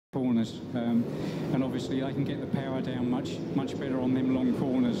corners, and obviously they can get the power down much better on them long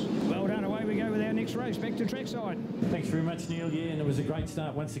corners. Well done. Away we go with our next race, back to trackside. Thanks very much, Neil. Yeah, and it was a great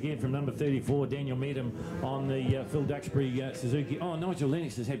start once again from number 34, Daniel Medham, on the Phil Duxbury Suzuki. Oh, Nigel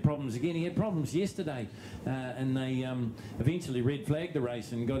Lennox has had problems again. He had problems yesterday, and they eventually red flagged the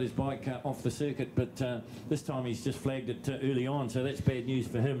race and got his bike off the circuit, but this time he's just flagged it early on, so that's bad news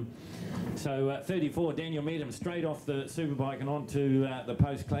for him. So 34, Daniel Medham, straight off the superbike and onto the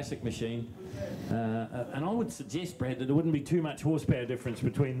Post Classic machine. And I would suggest, Brad, that there wouldn't be too much horsepower difference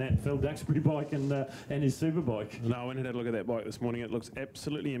between that Phil Duxbury bike and his superbike. No, I went and had a look at that bike this morning. It looks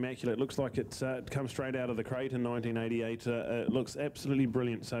absolutely immaculate. It looks like it's come straight out of the crate in 1988. It looks absolutely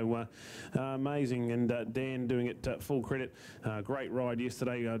brilliant. So amazing, and Dan doing it full credit. Great ride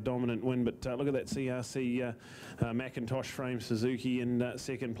yesterday, dominant win. But look at that CRC Macintosh frame Suzuki in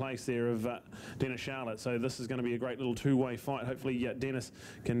second place there of Dennis Charlotte. So this is going to be a great little two-way fight. Hopefully Dennis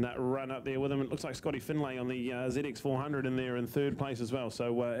can run up there with him. It looks like Scotty Finlay on the ZX400 in there in third place as well.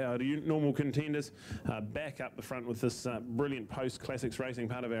 So our normal contenders back up the front with this brilliant post-classics racing,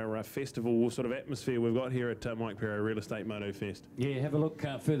 part of our festival sort of atmosphere we've got here at Mike Perro Real Estate Moto Fest. Yeah, have a look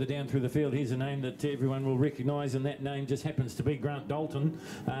further down through the field. Here's a name that everyone will recognise, and that name just happens to be Grant Dalton.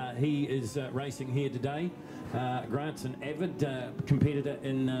 He is racing here today. Grant's an avid competitor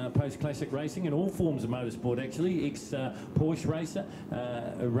in post-classic racing in all forms of motorsport, actually. Ex-Porsche racer,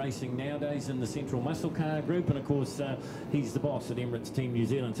 racing nowadays in the Central Muscle Car Group, and of course he's the boss at Emirates Team New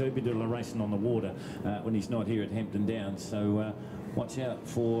Zealand, so he'll be doing a racing on the water when he's not here at Hampton Downs. So watch out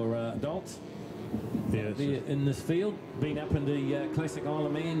for Daltz. Yes. In this field, been up in the Classic Isle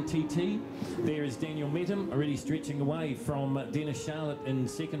of Man TT. There is Daniel Medham, already stretching away from Dennis Charlotte in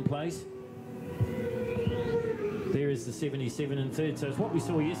second place. There is the 77 in third. So it's what we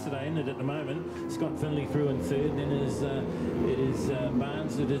saw yesterday, isn't it, at the moment? Scott Finlay through in third, then it is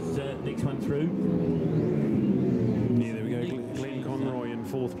Barnes that is next one through. Yeah, there we go. Glenn Conroy in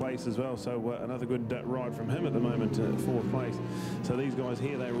fourth place as well. So another good ride from him at the moment, fourth place. So these guys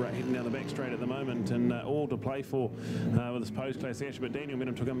here, they're heading down the back straight at the moment, and all to play for with this post-classic action. But Daniel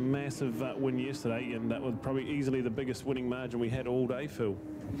Medham took a massive win yesterday, and that was probably easily the biggest winning margin we had all day, Phil.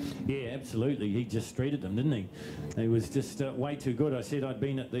 Yeah, absolutely. He just streeted them, didn't he? He was just way too good. I said I'd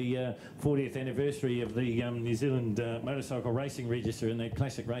been at the 40th anniversary of the New Zealand Motorcycle Racing Register in that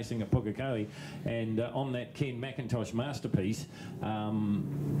classic racing at Pukekohe, and on that Ken McIntosh masterpiece,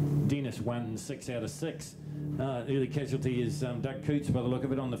 Dennis won 6 out of 6. Early casualty is Doug Coots, by the look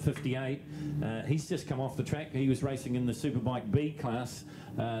of it, on the 58. He's just come off the track. He was racing in the Superbike B class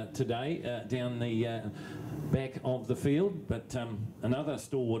today down the back of the field, but another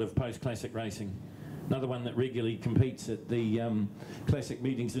stalwart of post-classic racing. Another one that regularly competes at the classic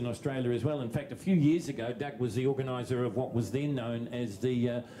meetings in Australia as well. In fact, a few years ago, Doug was the organiser of what was then known as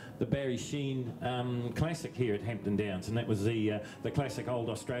the Barry Sheen Classic here at Hampton Downs, and that was the classic old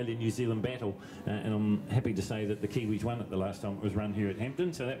Australia-New Zealand battle. And I'm happy to say that the Kiwis won it the last time it was run here at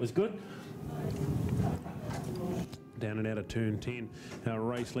Hampton, so that was good. Down and out of turn 10, our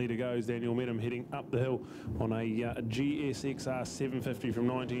race leader goes Daniel Medham, heading up the hill on a GSXR 750 from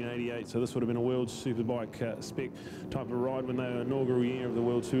 1988. So this would have been a World Superbike spec type of ride when they were inaugural year of the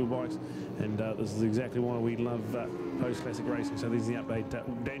World Superbikes, and this is exactly why we love post-classic racing. So there's the update.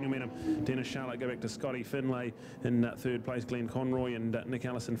 Daniel Medham, Dennis Charlotte go back to Scotty Finlay in third place, Glenn Conroy and Nick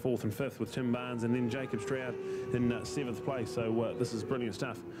Allison fourth and fifth, with Tim Barnes and then Jacob Stroud in seventh place. So this is brilliant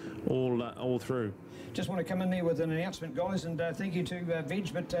stuff all through. Just want to come in there with an announcement, guys, and thank you to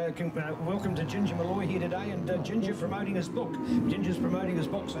Veg, but welcome to Ginger Malloy here today, and Ginger promoting his book. Ginger's promoting his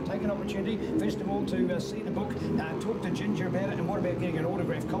book, so take an opportunity, first of all, to see the book, talk to Ginger about it, and what about getting an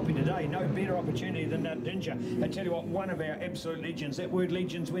autographed copy today? No better opportunity than Ginger. I tell you what, one of our absolute legends. That word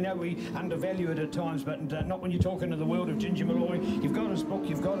legends, we know we undervalue it at times, but not when you're talking to the world of Ginger Malloy. You've got his book,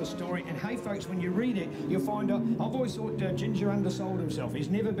 you've got his story, and hey folks, when you read it, you'll find out, I've always thought Ginger undersold himself. He's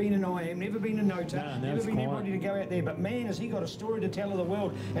never been an IM, never been a Nota, never been anybody to go out there, but man, has he got a story to tell of the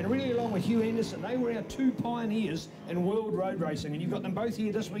world. And really, along with Hugh Henderson, they were our two pioneers in world road racing, and you've got them both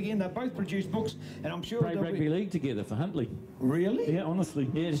here this weekend. They both produced books, and I'm sure played rugby league together for Huntley. Really? Yeah, honestly.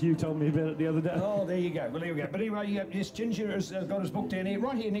 Yes, you told me about it the other day. Oh, there you go. Well, there we go. But anyway, yes, Ginger has got his book down here,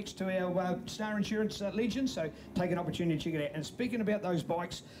 right here next to our Star Insurance Legend, so take an opportunity to check it out. And speaking about those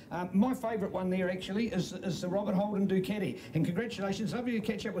bikes, my favourite one there actually is the Robert Holden Ducati, and congratulations, lovely to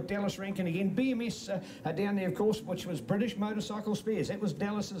catch up with Dallas Rankin again. BMS down there, of course, which was British Motorcycle Spares. That was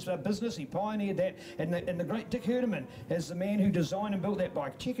Dallas's business. He pioneered that, and the great Dick Herdeman is the man who designed and built that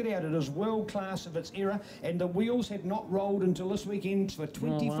bike. Check it out, it is world class of its era, and the wheels had not rolled until this weekend for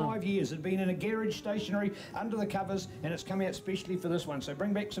 25 years. It had been in a garage stationary under the covers, and it's come out specially for this one. So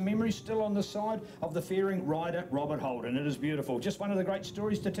bring back some memories. Still on the side of the fairing rider, Robert Holden. It is beautiful. Just one of the great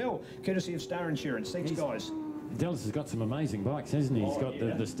stories to tell, courtesy of Star Insurance. Thanks, guys. Dallas has got some amazing bikes, hasn't he? He's got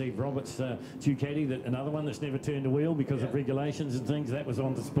the Steve Roberts Ducati, another one that's never turned a wheel because of regulations and things. That was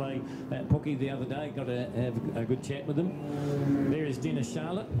on display at Pookie the other day. Got to have a good chat with him. There is Dennis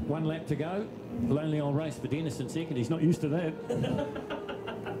Charlotte. 1 lap to go. Lonely old race for Dennis in second. He's not used to that.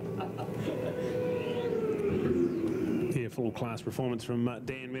 Yeah, full class performance from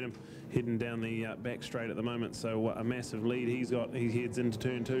Dan Medham, heading down the back straight at the moment. So a massive lead he's got. He heads into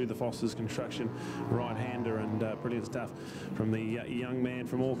turn 2, the Foster's Construction right-hander, and brilliant stuff from the young man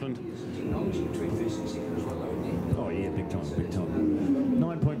from Auckland. Oh yeah, big time, big time.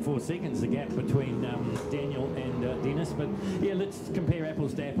 9.4 seconds the gap between Daniel and Dennis. But yeah, let's compare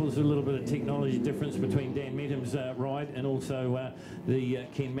apples to apples. A little bit of technology difference between Dan Medham's ride and also the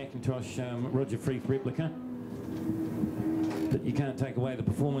Ken McIntosh Roger Freeth replica. But you can't take away the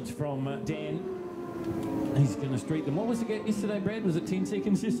performance from Dan. He's going to street them. What was the gap yesterday, Brad? Was it 10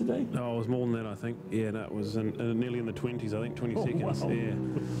 seconds yesterday? Oh, it was more than that, I think. Yeah, no, it was nearly in the 20s, I think, 20 seconds. Wow. Yeah.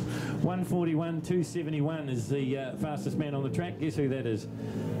 1:41.271 is the fastest man on the track. Guess who that is?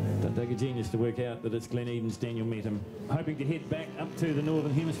 Don't take a genius to work out that it's Glen Eden's Daniel Medham, hoping to head back up to the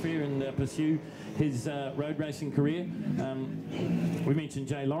Northern Hemisphere and pursue his road racing career. We mentioned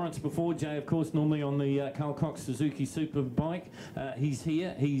Jay Lawrence before. Jay, of course, normally on the Carl Cox Suzuki Super bike. He's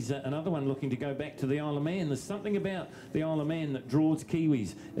here. He's another one looking to go back to the Isle of Man. There's something about the Isle of Man that draws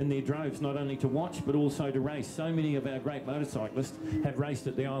Kiwis in their droves, not only to watch but also to race. So many of our great motorcyclists have raced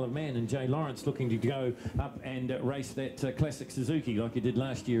at the Isle of Man, and Jay Lawrence looking to go up and race that classic Suzuki like he did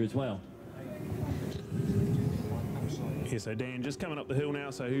last year as well. Yeah, so Dan just coming up the hill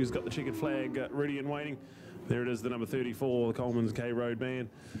now, so who's got the checkered flag ready and waiting? There it is, the number 34, the Coleman's K Road Band.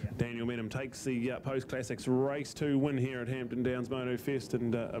 Daniel Medham takes the Post Classics Race 2 win here at Hampton Downs Moto Fest,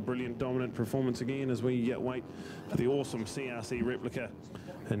 and a brilliant dominant performance again as we wait for the awesome CRC replica.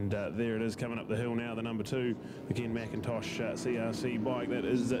 And there it is coming up the hill now, the number 2, the Ken McIntosh CRC bike. That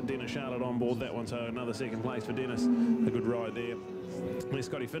is Dennis Charlotte on board that one, so another second place for Dennis. A good ride there. There's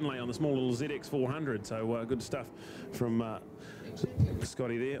Scotty Finlay on the small little ZX 400, so good stuff from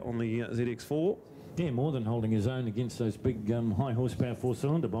Scotty there on the ZX4. Yeah, more than holding his own against those big high horsepower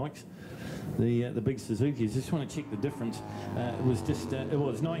 4-cylinder bikes, the big Suzukis. Just want to check the difference. It was just it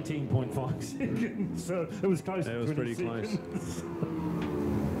was 19.5 seconds, so it was close. It was pretty close.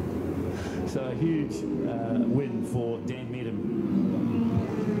 So a huge win for Dan Medham.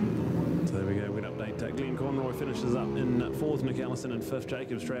 So there we go, we'll update. Glenn Conroy finishes up in 4th, Nick Allison in 5th,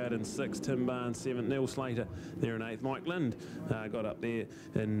 Jacob Stroud in 6th, Tim Barnes 7th, Neil Slater there in 8th. Mike Lind got up there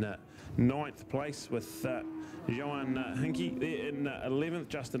in 9th place with Johan Hinkie there in 11th.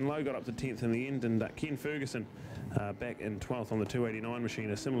 Justin Lowe got up to 10th in the end, and Ken Ferguson back in 12th on the 289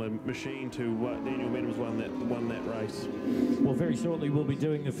 machine, a similar machine to Daniel Medham's won that race. Well, very shortly we'll be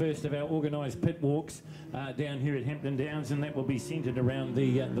doing the first of our organised pit walks down here at Hampton Downs, and that will be centred around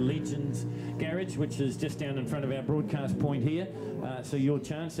the Legends garage, which is just down in front of our broadcast point here. So your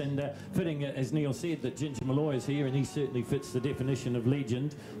chance, and fitting, as Neil said, that Ginger Malloy is here, and he certainly fits the definition of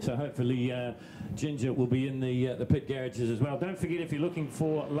legend. So hopefully Ginger will be in the pit garages as well. Don't forget, if you're looking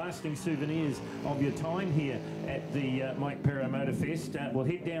for lasting souvenirs of your time here at the Mike Perro Motor Fest, we'll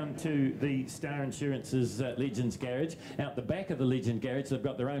head down to the Star Insurance's Legends garage. Out the back of the Legend garage, they've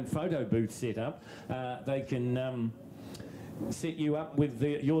got their own photo booth set up. They can set you up with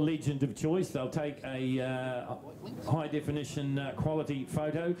your legend of choice. They'll take a high definition quality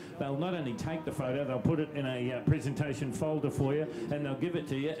photo. They'll not only take the photo, they'll put it in a presentation folder for you, and they'll give it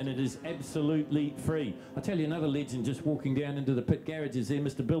to you, and it is absolutely free. I'll tell you another legend just walking down into the pit garages there,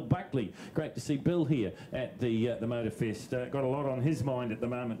 Mr. Bill Buckley. Great to see Bill here at the Motor Fest. Got a lot on his mind at the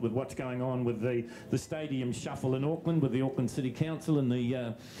moment with what's going on with the stadium shuffle in Auckland, with the Auckland City Council and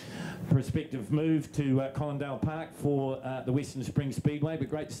the prospective move to Collindale Park for the Western Spring Speedway. But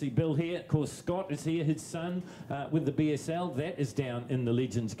great to see Bill here. Of course, Scott is here, his son, with the BSL. That is down in the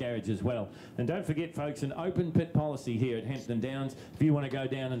Legends garage as well. And don't forget, folks, an open pit policy here at Hampton Downs. If you want to go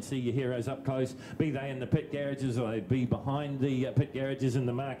down and see your heroes up close, be they in the pit garages or they be behind the pit garages and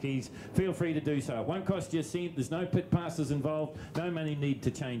the marquees, feel free to do so. It won't cost you a cent. There's no pit passes involved, no money need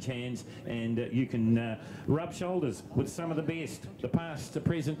to change hands, and you can rub shoulders with some of the best, the past, the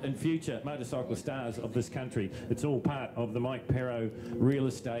present and future motorcycle stars of this country. It's all part of the Mike Perro Real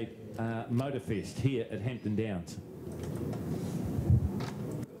Estate Motorfest here at Hampton Downs.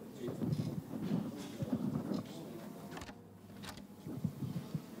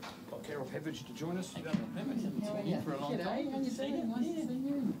 Carol Pevich to join us. For a long time. Nice to see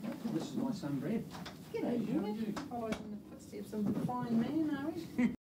you. This is my son Brad. G'day, Julie. Following in the footsteps of the fine man, are we?